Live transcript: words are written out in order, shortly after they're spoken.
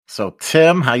So,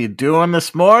 Tim, how you doing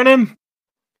this morning?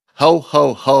 Ho,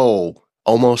 ho, ho.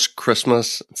 Almost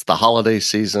Christmas. It's the holiday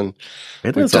season.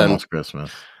 We've is done almost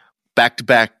Christmas.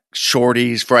 Back-to-back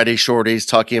shorties, Friday shorties,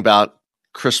 talking about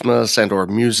Christmas and or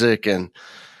music. And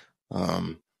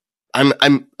I've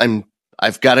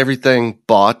got everything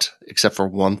bought except for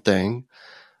one thing.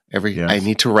 I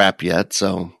need to wrap yet.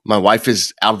 So my wife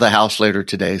is out of the house later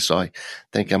today. So I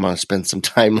think I'm going to spend some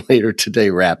time later today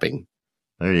wrapping.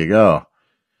 There you go.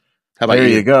 How about you?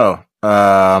 There you go.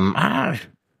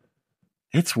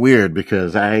 It's weird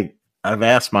because I've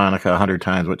asked Monica 100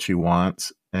 times what she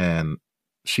wants, and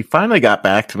she finally got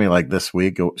back to me like this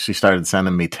week. She started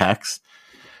sending me texts,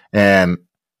 and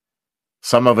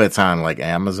some of it's on like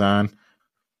Amazon,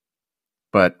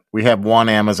 but we have one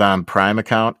Amazon Prime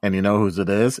account, and you know whose it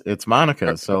is? It's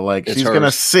Monica's. So like she's going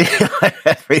to see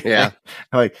everything. Yeah.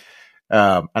 Like,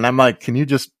 and I'm like, can you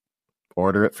just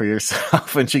order it for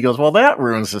yourself? And she goes, well, that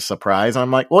ruins the surprise.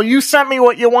 I'm like, well, you sent me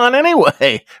what you want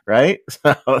anyway, right?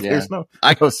 So there's no.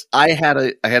 I had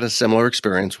a similar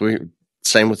experience.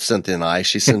 Same with Cynthia and I.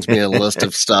 She sends me a list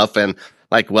of stuff, and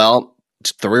like, well,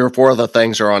 3 or 4 of the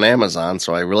things are on Amazon,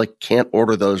 so I really can't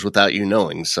order those without you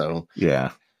knowing. So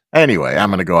yeah. Anyway, I'm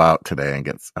going to go out today and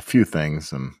get a few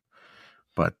things,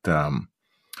 but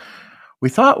we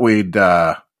thought we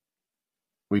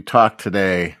talked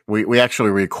today. We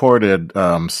actually recorded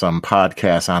some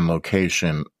podcasts on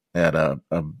location at a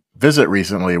visit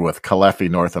recently with Caleffi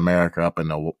North America up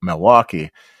in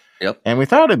Milwaukee. Yep. And we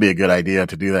thought it'd be a good idea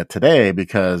to do that today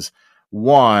because,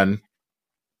 one,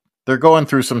 they're going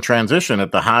through some transition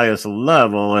at the highest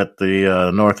level at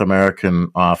the North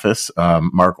American office.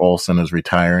 Mark Olson is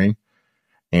retiring,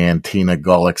 and Tina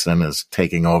Gullickson is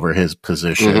taking over his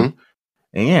position. Mm-hmm.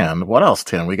 And what else,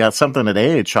 Tim? We got something at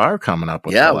AHR coming up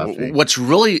with Caleffi. What's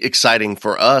really exciting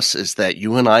for us is that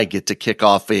you and I get to kick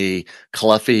off a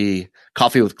Coffee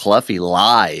with Caleffi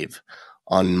live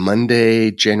on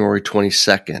Monday, January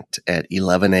 22nd at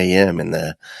 11 a.m. in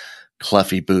the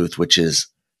Caleffi booth, which is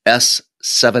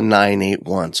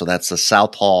S7981. So that's the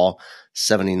South Hall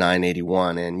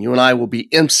 7981. And you and I will be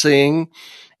emceeing,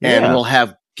 and we'll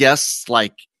have guests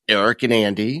like Eric and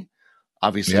Andy.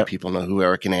 Obviously, people know who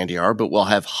Eric and Andy are, but we'll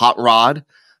have Hot Rod,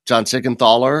 John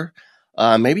Siegenthaler,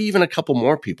 maybe even a couple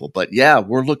more people. But yeah,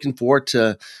 we're looking forward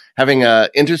to having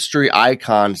a industry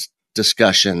icons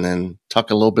discussion and talk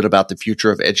a little bit about the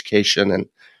future of education and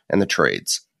the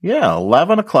trades. Yeah,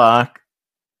 11 o'clock,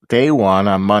 day one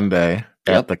on Monday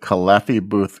at the Caleffi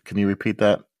booth. Can you repeat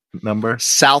that number?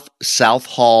 South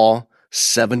Hall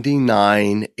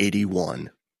 7981.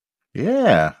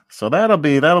 Yeah, so that'll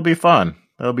be fun.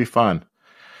 That'll be fun.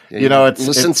 Yeah, you know,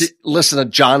 listen to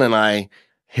John and I.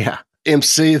 Yeah.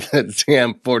 MC the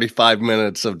damn 45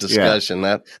 minutes of discussion.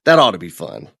 Yeah. That ought to be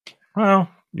fun. Well,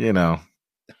 you know,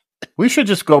 we should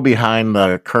just go behind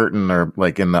the curtain or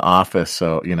like in the office.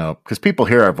 So, you know, because people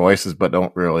hear our voices but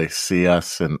don't really see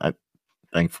us, and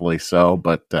thankfully so.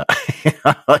 But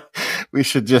we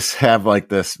should just have like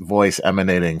this voice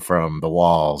emanating from the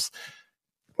walls,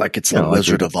 like it's the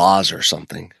Wizard of Oz or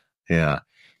something. Yeah.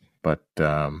 But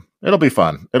it'll be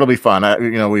fun. It'll be fun.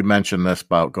 We mentioned this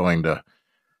about going to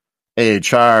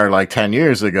AHR like 10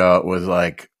 years ago. It was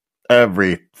like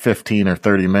every 15 or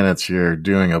 30 minutes you're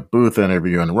doing a booth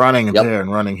interview and running there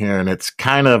and running here. And it's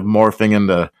kind of morphing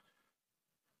into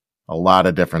a lot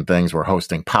of different things. We're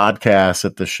hosting podcasts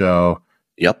at the show.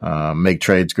 Yep. Make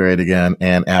Trades Great Again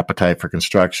and Appetite for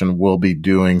Construction. We'll be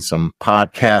doing some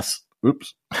podcasts.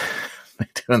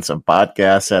 Doing some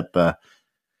podcasts at the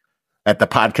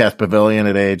podcast pavilion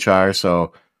at AHR.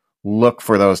 So look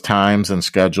for those times and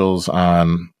schedules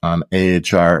on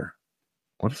AHR.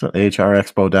 What is it?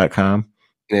 AHRexpo.com.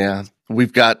 Yeah.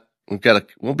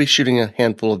 We'll be shooting a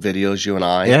handful of videos, you and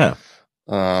I. Yeah.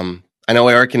 I know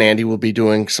Eric and Andy will be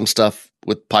doing some stuff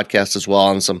with podcasts as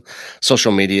well and some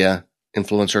social media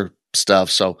influencer stuff.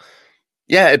 So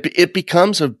yeah, it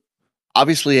becomes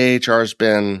obviously AHR has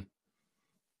been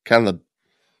kind of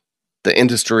the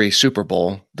industry Super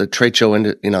Bowl, the trade show,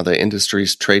 the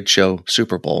industry's trade show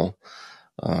Super Bowl.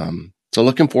 So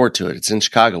looking forward to it. It's in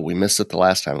Chicago. We missed it the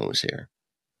last time it was here.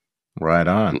 Right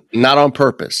on. Not on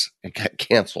purpose. It got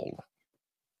canceled.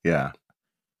 Yeah.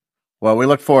 Well, we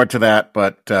look forward to that.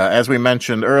 But as we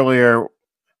mentioned earlier,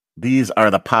 these are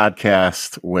the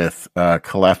podcasts with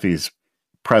Caleffi's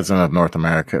president of North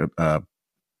America,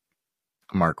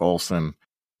 Mark Olson.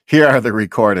 Here are the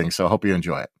recordings. So hope you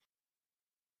enjoy it.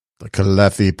 The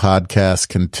Caleffi podcast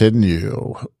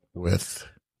continue with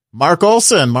Mark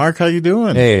Olson. Mark, how you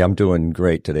doing? Hey, I'm doing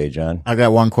great today, John. I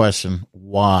got one question.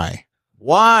 Why?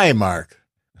 Why, Mark?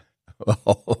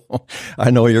 Oh,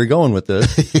 I know where you're going with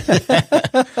this.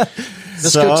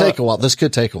 This could take a while. This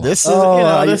is,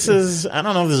 this is, I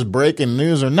don't know if this is breaking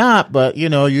news or not, but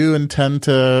you intend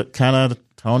to kind of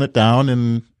tone it down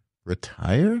and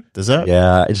retire? Does that?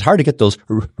 Yeah, it's hard to get those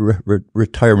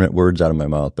retirement words out of my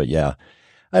mouth, but yeah,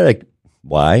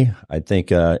 why? I think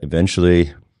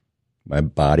eventually my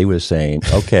body was saying,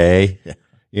 okay,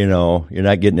 you're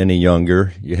not getting any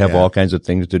younger. You have all kinds of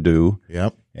things to do.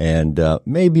 Yep. And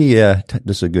maybe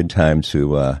this is a good time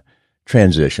to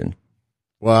transition.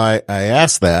 Well, I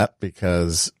asked that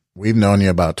because we've known you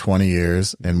about 20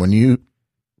 years, and when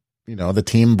the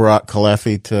team brought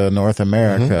Caleffi to North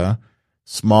America,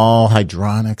 small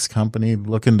hydronics company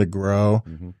looking to grow.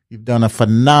 You've done a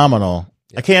phenomenal,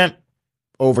 I can't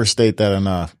overstate that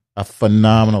enough, a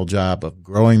phenomenal job of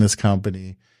growing this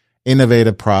company,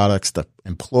 innovative products, the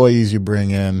employees you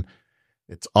bring in.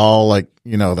 It's all like,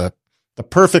 the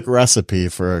perfect recipe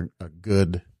for a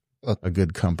good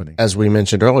company. As we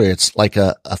mentioned earlier, it's like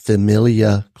a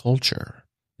Famiglia culture.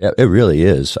 Yeah, it really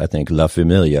is. I think La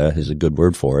Famiglia is a good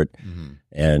word for it.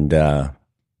 And,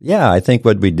 I think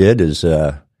what we did is,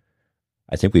 I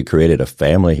think we created a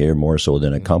family here more so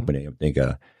than a company. I think,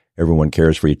 everyone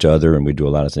cares for each other, and we do a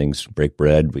lot of things, break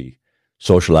bread. We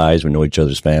socialize. We know each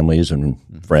other's families and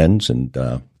friends. And,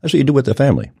 that's what you do with the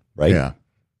family, right? Yeah.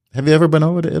 Have you ever been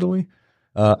over to Italy?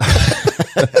 I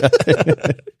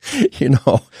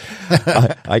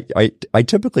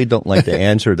typically don't like to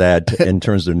answer that in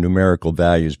terms of numerical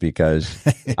values because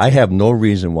I have no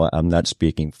reason why I'm not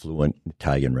speaking fluent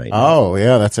Italian right now. Oh,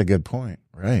 yeah, that's a good point.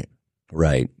 Right.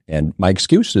 Right. And my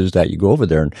excuse is that you go over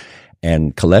there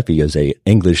and Caleffi is a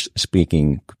English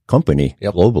speaking company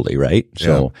globally, right?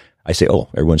 So I say,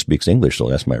 everyone speaks English, so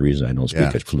that's my reason I don't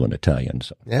speak fluent Italian.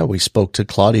 So. Yeah, we spoke to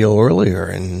Claudio earlier,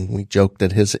 and we joked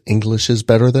that his English is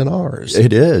better than ours.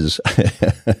 It is.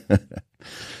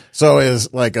 So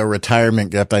is like a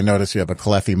retirement gift. I noticed you have a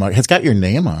Caleffi mug. It's got your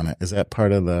name on it. Is that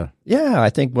part of the? Yeah, I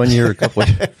think when you're a couple.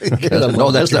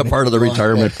 No, that's not part of the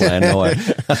retirement plan. No,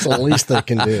 that's the least they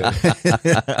can do.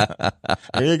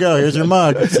 Here you go. Here's your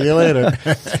mug. See you later.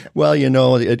 Well,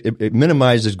 it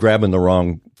minimizes grabbing the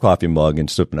wrong coffee mug and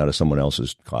sipping out of someone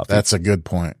else's coffee. That's a good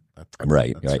point.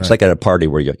 Right. It's like at a party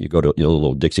where you go to your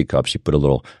little Dixie cups, you put a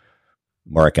little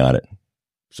mark on it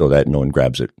so that no one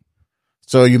grabs it.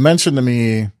 So you mentioned to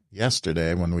me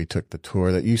yesterday when we took the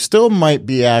tour that you still might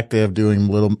be active doing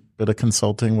a little bit of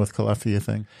consulting with Caleffi, you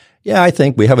think? Yeah, I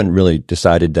think we haven't really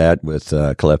decided that with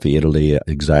Caleffi Italy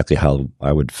exactly how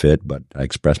I would fit, but I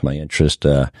expressed my interest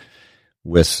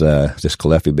with this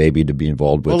Caleffi baby to be in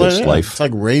this life. It's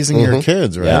like raising your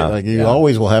kids, right? Yeah, like you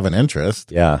always will have an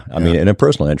interest. Yeah. I mean, in a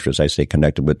personal interest, I stay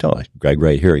connected with Greg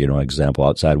right here, example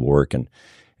outside of work.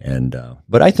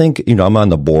 But I think, I'm on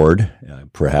the board.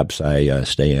 Perhaps I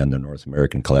stay on the North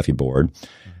American Caleffi board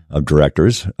of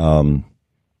directors, and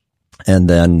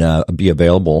then be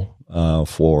available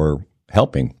for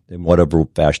helping in whatever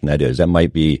fashion that is. That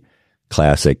might be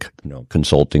classic,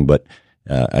 consulting, but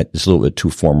it's a little bit too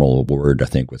formal a word, I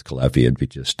think, with Caleffi. It'd be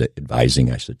just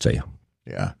advising, I should say.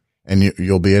 Yeah. And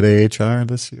you'll be at AHR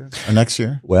this year or next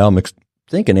year? Well, I'm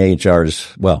thinking AHR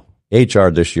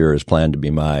this year is planned to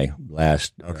be my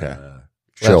last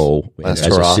show as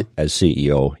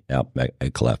CEO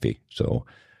at Caleffi. So,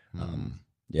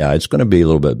 it's going to be a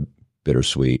little bit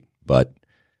bittersweet, but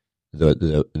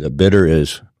the bitter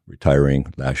is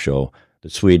retiring last show. The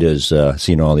sweet is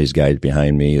seeing all these guys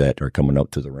behind me that are coming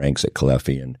up to the ranks at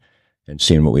Caleffi and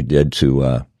seeing what we did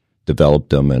to develop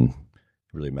them and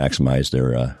really maximize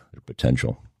their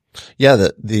potential. Yeah,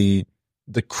 the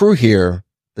crew here,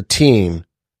 the team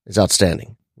is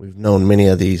outstanding. We've known many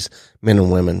of these men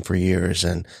and women for years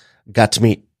and got to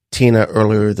meet Tina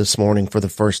earlier this morning for the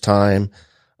first time.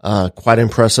 Quite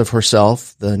impressive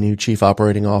herself, the new chief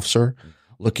operating officer.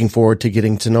 Looking forward to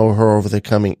getting to know her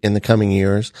in the coming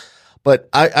years. But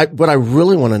what I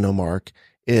really want to know, Mark,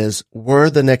 is where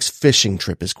the next fishing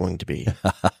trip is going to be.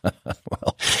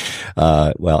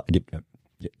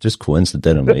 Just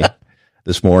coincidentally,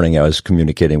 this morning I was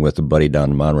communicating with a buddy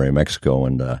down in Monterrey, Mexico,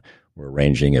 and we're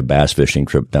arranging a bass fishing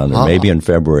trip down there, maybe in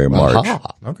February or March.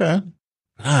 Okay.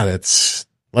 God, it's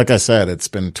like I said, it's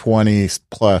been 20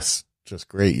 plus just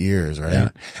great years, right? Yeah.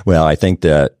 Well, I think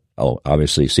that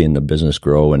obviously seeing the business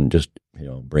grow and just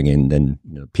bringing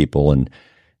in people and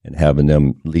having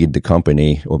them lead the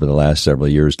company over the last several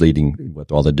years, leading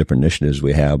with all the different initiatives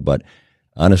we have. But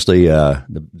honestly,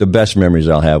 the best memories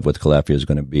I'll have with Caleffi is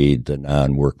going to be the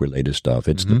non-work related stuff.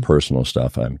 It's the personal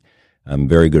stuff. I'm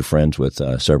very good friends with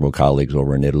several colleagues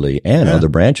over in Italy and other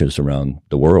branches around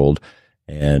the world,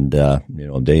 and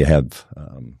they have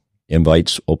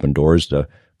invites, open doors to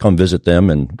come visit them,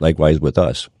 and likewise with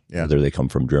us, whether they come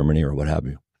from Germany or what have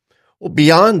you. Well,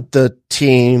 beyond the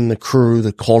team, the crew,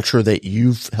 the culture that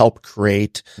you've helped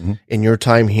create in your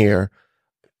time here,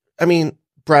 I mean,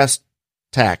 brass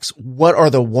tacks, what are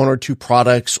the one or two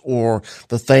products or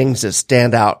the things that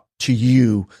stand out to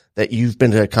you that you've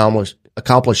been to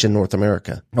accomplish in North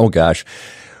America? Oh gosh.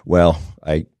 Well,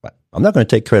 I'm not going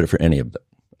to take credit for any of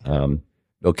them.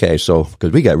 Okay. So,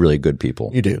 cause we got really good people.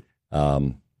 You do.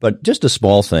 But just a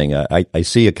small thing. I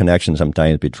see a connection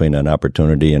sometimes between an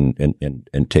opportunity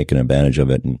and taking advantage of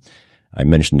it. And I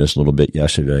mentioned this a little bit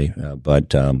yesterday,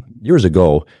 but years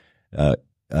ago, a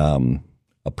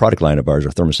product line of ours,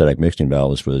 our thermostatic mixing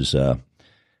valves, was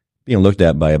being looked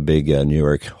at by a big New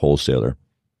York wholesaler.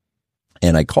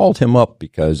 And I called him up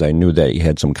because I knew that he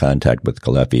had some contact with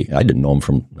Caleffi. I didn't know him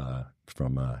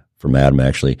from Adam,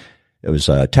 actually. It was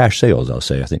Tash Sales, I'll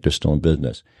say. I think they're still in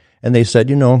business. And they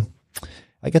said,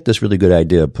 I got this really good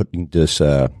idea of putting this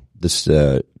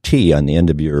T on the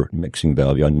end of your mixing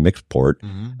valve, on the mix port,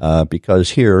 because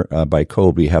here by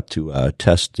code we have to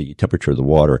test the temperature of the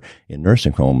water in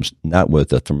nursing homes, not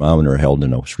with a thermometer held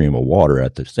in a stream of water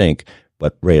at the sink,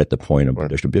 but right at the point of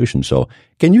distribution. So,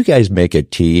 can you guys make a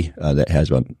T that has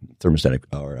a thermostatic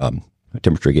or a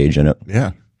temperature gauge in it?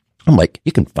 Yeah. I'm like,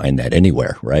 you can find that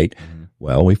anywhere, right?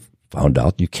 Well, we found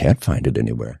out you can't find it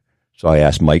anywhere. So I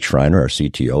asked Mike Schreiner, our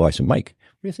CTO. I said, Mike,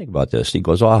 what do you think about this? He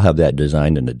goes, I'll have that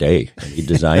designed in a day. And he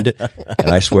designed it.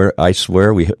 And I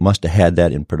swear we must have had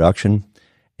that in production.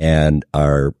 And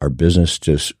our business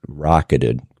just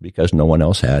rocketed because no one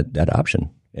else had that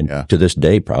option. And to this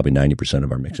day, probably 90%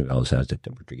 of our mixing valves has the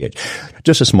temperature gauge.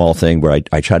 Just a small thing where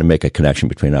I try to make a connection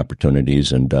between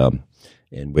opportunities and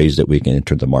ways that we can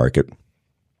enter the market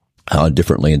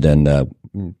differently than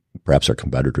perhaps our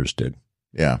competitors did.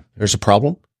 Yeah. There's a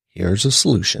problem. Here's a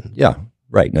solution. Yeah.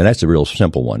 Right. And that's a real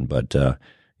simple one, but,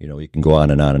 you can go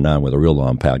on and on and on with a real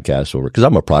long podcast because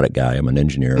I'm a product guy. I'm an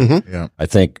engineer. Yeah. I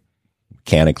think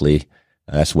mechanically,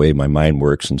 that's the way my mind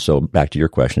works. And so back to your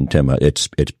question, Tim, it's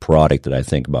product that I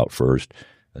think about first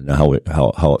and how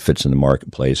it fits in the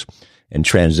marketplace and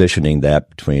transitioning that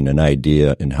between an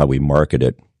idea and how we market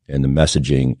it and the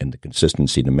messaging and the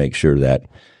consistency to make sure that,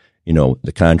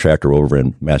 the contractor over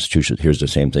in Massachusetts hears the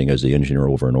same thing as the engineer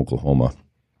over in Oklahoma.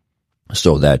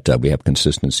 So that we have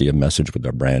consistency of message with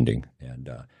our branding, and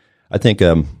I think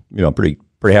I'm pretty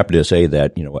happy to say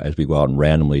that as we go out and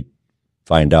randomly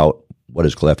find out what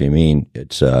does Caleffi mean,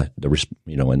 it's in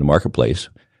the marketplace.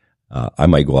 I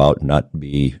might go out and not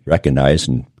be recognized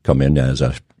and come in as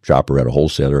a shopper at a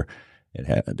wholesaler, and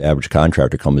the average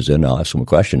contractor comes in. I'll ask them a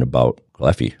question about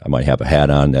Caleffi. I might have a hat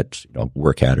on that's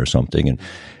work hat or something, and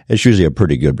it's usually a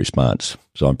pretty good response.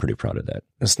 So I'm pretty proud of that.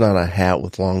 It's not a hat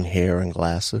with long hair and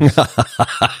glasses.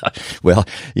 Well,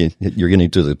 you're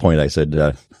getting to the point. I said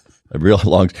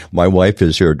my wife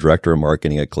is here, director of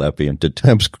marketing at Caleffi, and to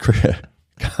Tim's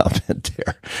comment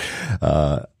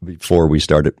there, before we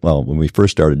started, when we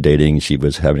first started dating, she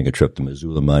was having a trip to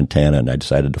Missoula, Montana, and I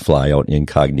decided to fly out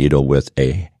incognito with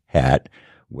a hat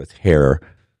with hair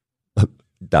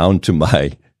down to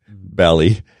my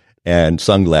belly and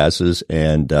sunglasses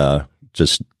and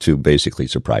just to basically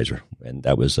surprise her. And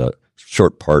that was a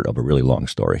short part of a really long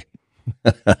story.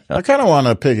 I kind of want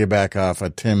to piggyback off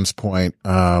of Tim's point.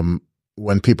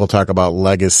 When people talk about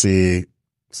legacy,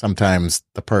 sometimes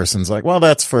the person's like, well,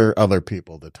 that's for other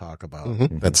people to talk about.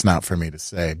 That's not for me to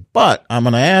say. But I'm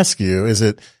going to ask you, is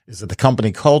it the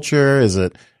company culture? Is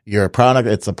it your product?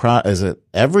 Is it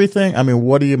everything? I mean,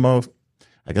 what are you most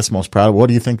proud of? What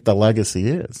do you think the legacy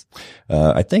is?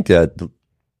 I think it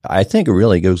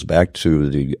really goes back to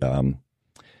the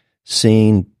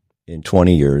seeing in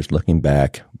 20 years, looking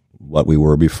back what we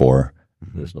were before,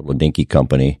 this little dinky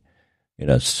company in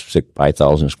a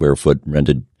 5,000 square foot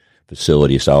rented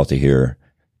facility south of here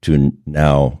to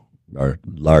now our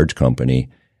large company,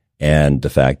 and the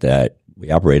fact that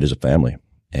we operate as a family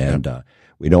and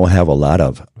we don't have a lot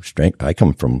of strength. I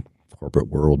come from corporate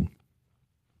world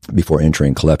before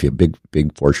entering Caleffi, a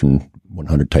big Fortune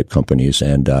 100 type companies,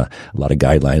 and a lot of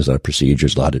guidelines, a lot of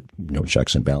procedures, a lot of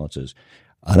checks and balances.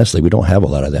 Honestly, we don't have a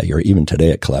lot of that here. Even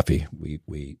today at Caleffi,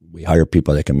 we hire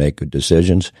people that can make good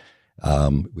decisions.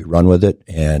 We run with it,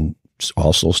 and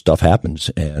also stuff happens,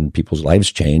 and people's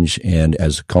lives change. And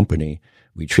as a company,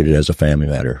 we treat it as a family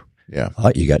matter. Yeah,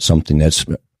 you got something that's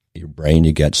your brain.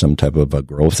 You got some type of a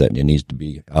growth that it needs to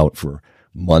be out for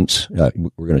months. We're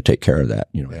going to take care of that.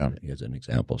 As an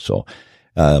example. So.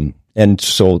 And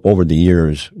so over the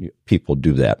years, people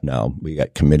do that now. We have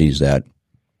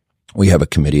a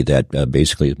committee that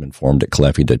basically has been formed at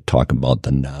Caleffi to talk about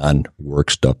the non-work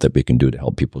stuff that we can do to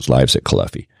help people's lives at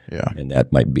Caleffi. Yeah. And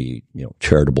that might be,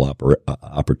 charitable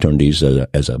opportunities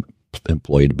as a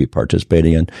employee to be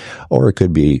participating in, or it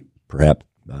could be perhaps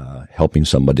helping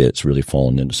somebody that's really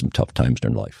fallen into some tough times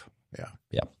in their life. Yeah.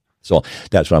 Yeah. So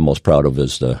that's what I'm most proud of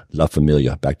is the La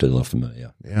Familia, back to the La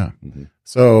Familia. Yeah. Mm-hmm.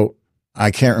 So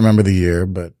I can't remember the year,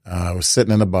 but I was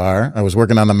sitting in a bar. I was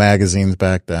working on the magazines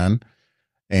back then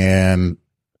and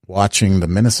watching the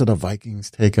Minnesota Vikings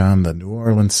take on the New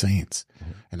Orleans Saints.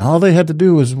 Mm-hmm. And all they had to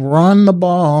do was run the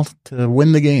ball to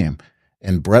win the game.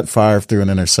 And Brett Favre threw an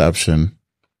interception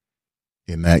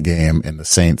in that game, and the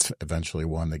Saints eventually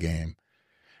won the game.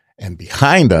 And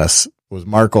behind us was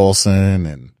Mark Olson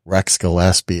and Rex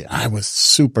Gillespie. I was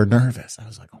super nervous. I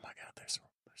was like, oh my God, there's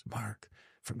Mark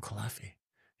from Caleffi.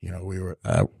 We were,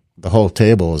 the whole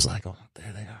table was like, oh,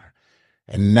 there they are.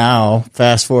 And now,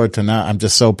 fast forward to now, I'm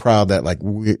just so proud that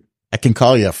I can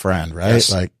call you a friend, right?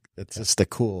 Yes. Like, it's just a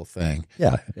cool thing.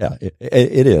 Yeah,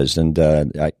 it is. And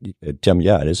Tim,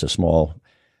 it is a small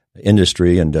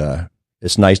industry, and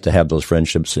it's nice to have those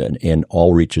friendships in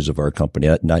all reaches of our company,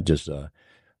 not just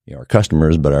our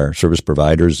customers, but our service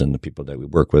providers and the people that we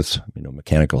work with.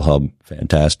 Mechanical Hub,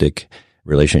 fantastic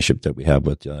relationship that we have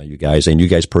with you guys and you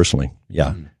guys personally. Yeah.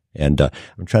 Mm-hmm. And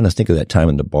I'm trying to think of that time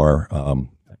in the bar.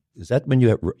 Is that when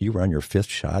you were on your fifth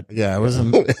shot? Yeah, it was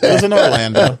in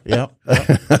Orlando. Yeah.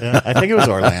 I think it was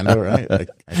Orlando, right?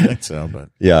 I think so, but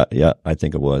yeah, I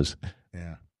think it was.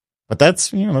 Yeah. But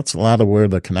that's a lot of where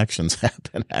the connections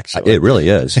happen, actually. It really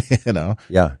is.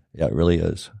 Yeah, it really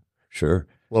is. Sure.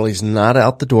 Well, he's not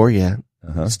out the door yet.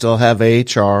 Uh-huh. Still have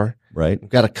AHR. Right. We've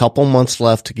got a couple months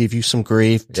left to give you some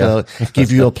grief, to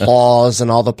give you applause and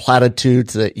all the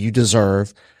platitudes that you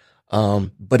deserve.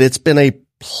 But it's been a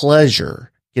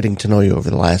pleasure getting to know you over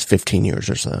the last 15 years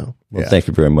or so. Well, thank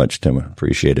you very much, Tim. I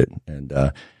appreciate it. And,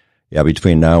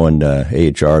 between now and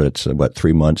AHR, it's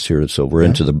 3 months here. So we're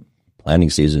into the planning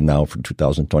season now for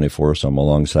 2024. So I'm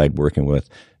alongside working with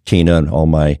Tina and all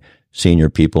my senior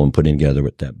people and putting together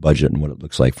with that budget and what it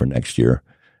looks like for next year.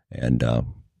 And,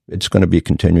 it's going to be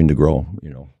continuing to grow,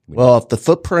 Well, if the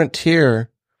footprint here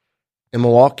in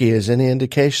Milwaukee is any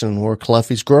indication where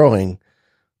Caleffi's growing,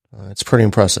 it's pretty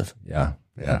impressive. Yeah.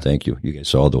 Thank you. You guys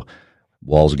saw the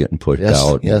walls getting pushed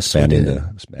out,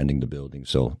 expanding the building.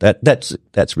 So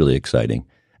that's really exciting.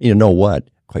 You know what?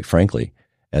 Quite frankly,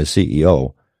 as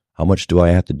CEO, how much do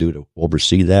I have to do to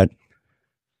oversee that?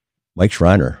 Mike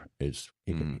Schreiner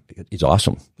he's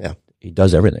awesome. Yeah, he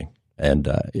does everything. And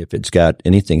if it's got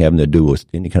anything having to do with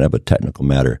any kind of a technical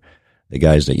matter, the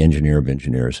guy's the engineer of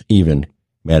engineers, even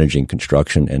managing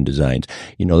construction and designs.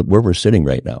 Where we're sitting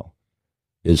right now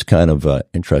is kind of an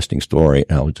interesting story.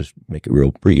 And I'll just make it real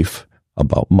brief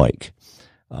about Mike.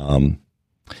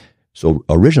 So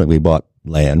originally we bought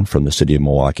land from the city of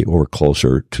Milwaukee over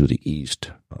closer to the east,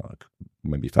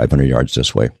 maybe 500 yards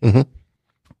this way. Mm-hmm.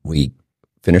 We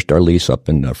finished our lease up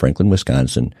in Franklin,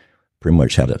 Wisconsin, pretty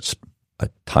much had a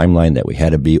timeline that we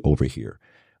had to be over here.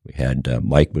 We had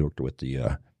Mike worked with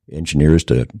the engineers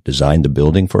to design the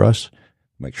building for us,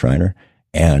 Mike Schreiner,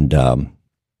 and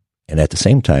at the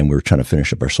same time we were trying to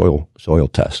finish up our soil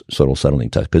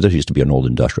settling test, because this used to be an old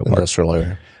industrial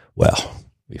area. Well,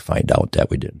 we find out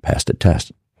that we didn't pass the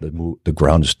test. The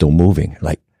ground is still moving.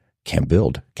 Can't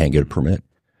build, can't get a permit.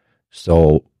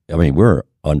 So we're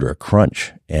under a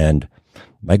crunch, and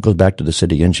Mike goes back to the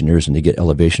city engineers and they get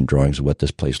elevation drawings of what this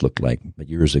place looked like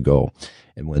years ago.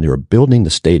 And when they were building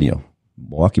the stadium,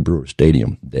 Milwaukee Brewers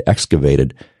Stadium, they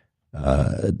excavated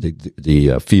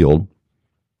the field,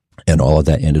 and all of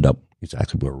that ended up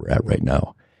exactly where we're at right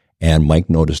now. And Mike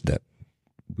noticed that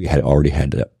we had already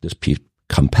had this piece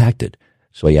compacted.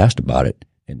 So he asked about it,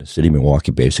 and the city of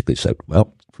Milwaukee basically said,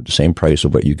 well, for the same price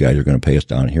of what you guys are going to pay us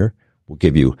down here, we'll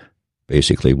give you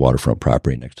basically waterfront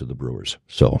property next to the Brewers.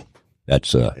 So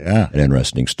that's an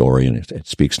interesting story, and it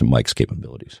speaks to Mike's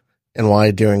capabilities. And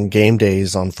why during game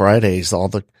days on Fridays, all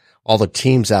the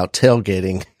teams out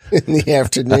tailgating in the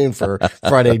afternoon for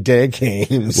Friday day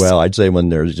games. Well, I'd say when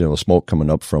there's smoke coming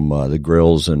up from the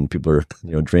grills and people are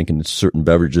drinking certain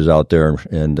beverages out there,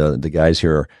 and the guys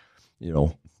here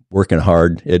are working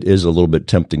hard, it is a little bit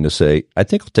tempting to say, I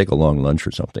think I'll take a long lunch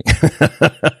or something.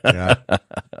 Yeah.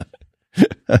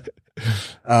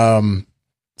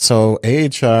 So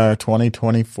AHR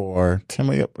 2024, Tim,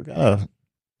 we gotta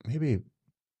maybe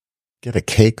get a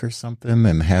cake or something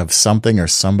and have something or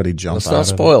somebody jump out. Let's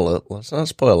not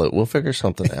spoil it. We'll figure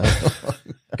something out.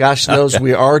 Gosh knows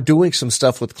we are doing some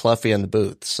stuff with Caleffi in the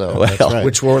booth, so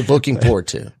which we're looking forward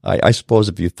to. I suppose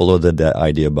if you follow that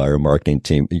idea by our marketing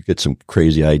team, you get some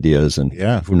crazy ideas, and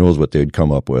who knows what they'd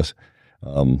come up with.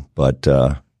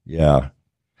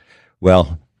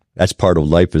 Well, that's part of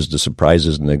life, is the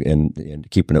surprises and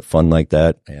keeping it fun like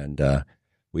that. And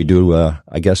we do,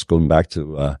 I guess, going back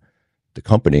to the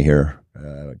company here,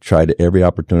 try to every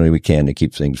opportunity we can to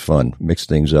keep things fun, mix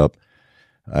things up.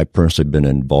 I personally been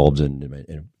involved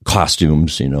in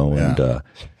costumes, and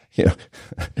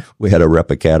we had a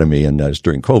rep academy, and it was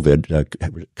during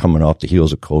COVID, coming off the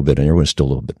heels of COVID, and everyone's still a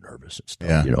little bit nervous and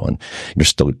stuff, and you're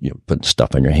still putting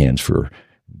stuff on your hands for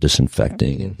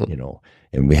disinfecting,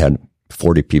 and we had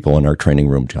 40 people in our training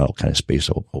room, all kind of space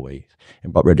away,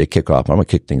 and about ready to kick off. I'm going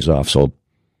to kick things off. So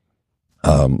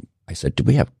I said, can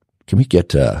we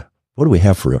get, what do we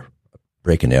have for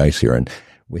breaking the ice here? And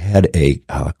we had a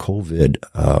COVID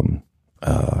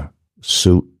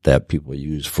suit that people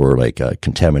use for like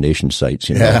contamination sites,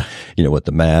 with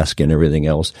the mask and everything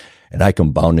else. And I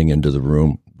come bounding into the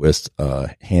room with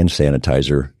hand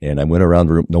sanitizer, and I went around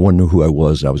the room. No one knew who I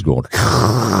was. I was going,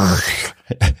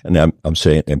 and I'm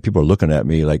saying, and people are looking at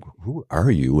me like, "Who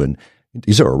are you?" And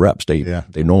these are reps. They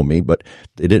know me, but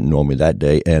they didn't know me that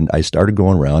day. And I started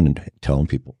going around and telling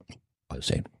people, I was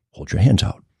saying, "Hold your hands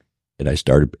out." And I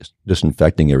started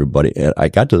disinfecting everybody. And I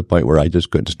got to the point where I just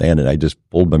couldn't stand it. I just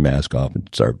pulled my mask off and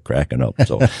started cracking up.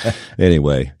 So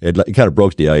anyway, it kind of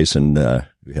broke the ice, and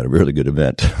we had a really good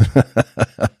event.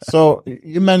 So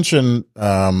you mentioned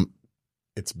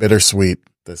it's bittersweet,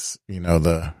 this,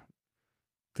 the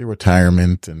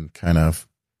retirement and kind of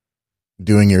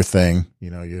doing your thing.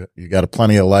 You got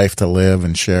plenty of life to live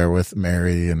and share with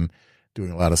Mary and doing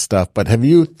a lot of stuff. But have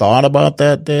you thought about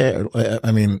that day?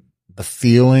 I mean, the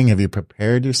feeling, have you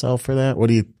prepared yourself for that? What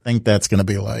do you think that's going to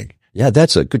be like? Yeah,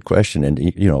 that's a good question. And,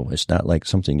 it's not like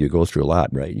something you go through a lot,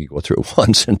 right? You go through it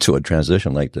once into a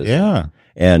transition like this. Yeah.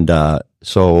 And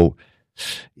so,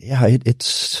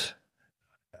 it's,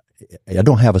 I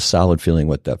don't have a solid feeling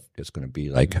what that is going to be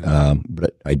like.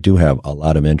 But I do have a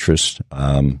lot of interest.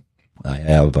 I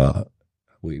have,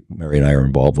 Mary and I are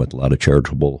involved with a lot of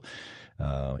charitable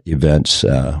events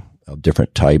of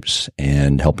different types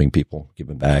and helping people,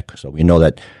 giving back. So we know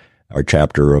that our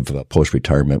chapter of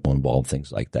post-retirement will involve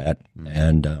things like that.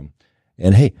 And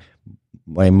hey,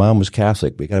 my mom was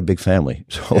Catholic. We got a big family.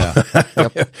 So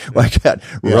I got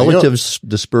relatives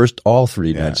dispersed all through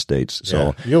the United States.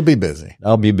 So you'll be busy.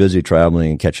 I'll be busy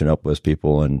traveling and catching up with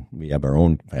people. And we have our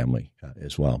own family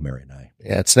as well, Mary and I.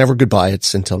 Yeah, it's never goodbye.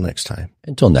 It's until next time.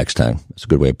 Until next time. That's a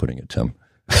good way of putting it, Tim.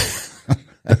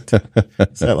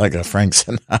 Is that like a Frank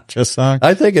Sinatra song?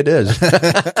 I think it is.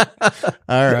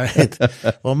 All right.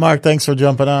 Well, Mark, thanks for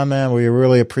jumping on, man. We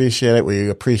really appreciate it. We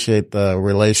appreciate the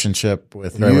relationship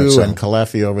with you and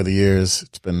Caleffi over the years.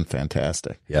 It's been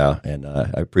fantastic. Yeah, and I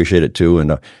appreciate it too,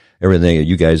 and everything that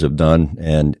you guys have done.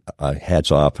 And hats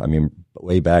off. I mean,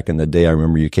 way back in the day, I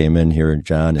remember you came in here, and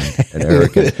John and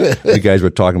Eric, and you guys were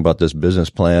talking about this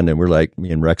business plan, and we're like, me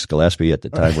and Rex Gillespie at the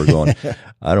time, we're going,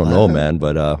 I don't know, man,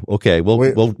 but okay,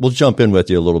 we'll jump in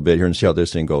with you a little bit here and see how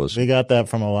this thing goes. We got that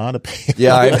from a lot of people.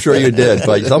 Yeah, I'm sure you did,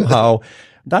 but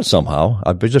not somehow,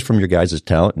 but just from your guys'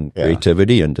 talent and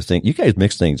creativity, and to think you guys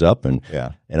mix things up, and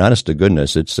honest to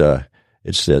goodness, it's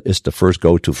the first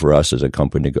go-to for us as a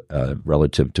company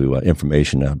relative to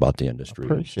information about the industry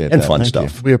and fun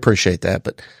stuff. We appreciate that,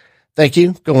 but thank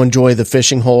you. Go enjoy the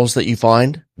fishing holes that you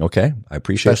find. Okay, I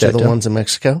appreciate especially that. Especially the ones in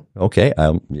Mexico. Okay,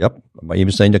 yep. I might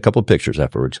even send you a couple of pictures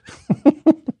afterwards.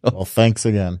 Well, thanks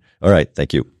again. All right,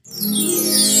 thank you.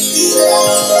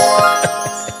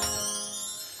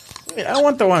 Wait, I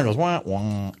want the one that goes wah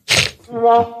wah.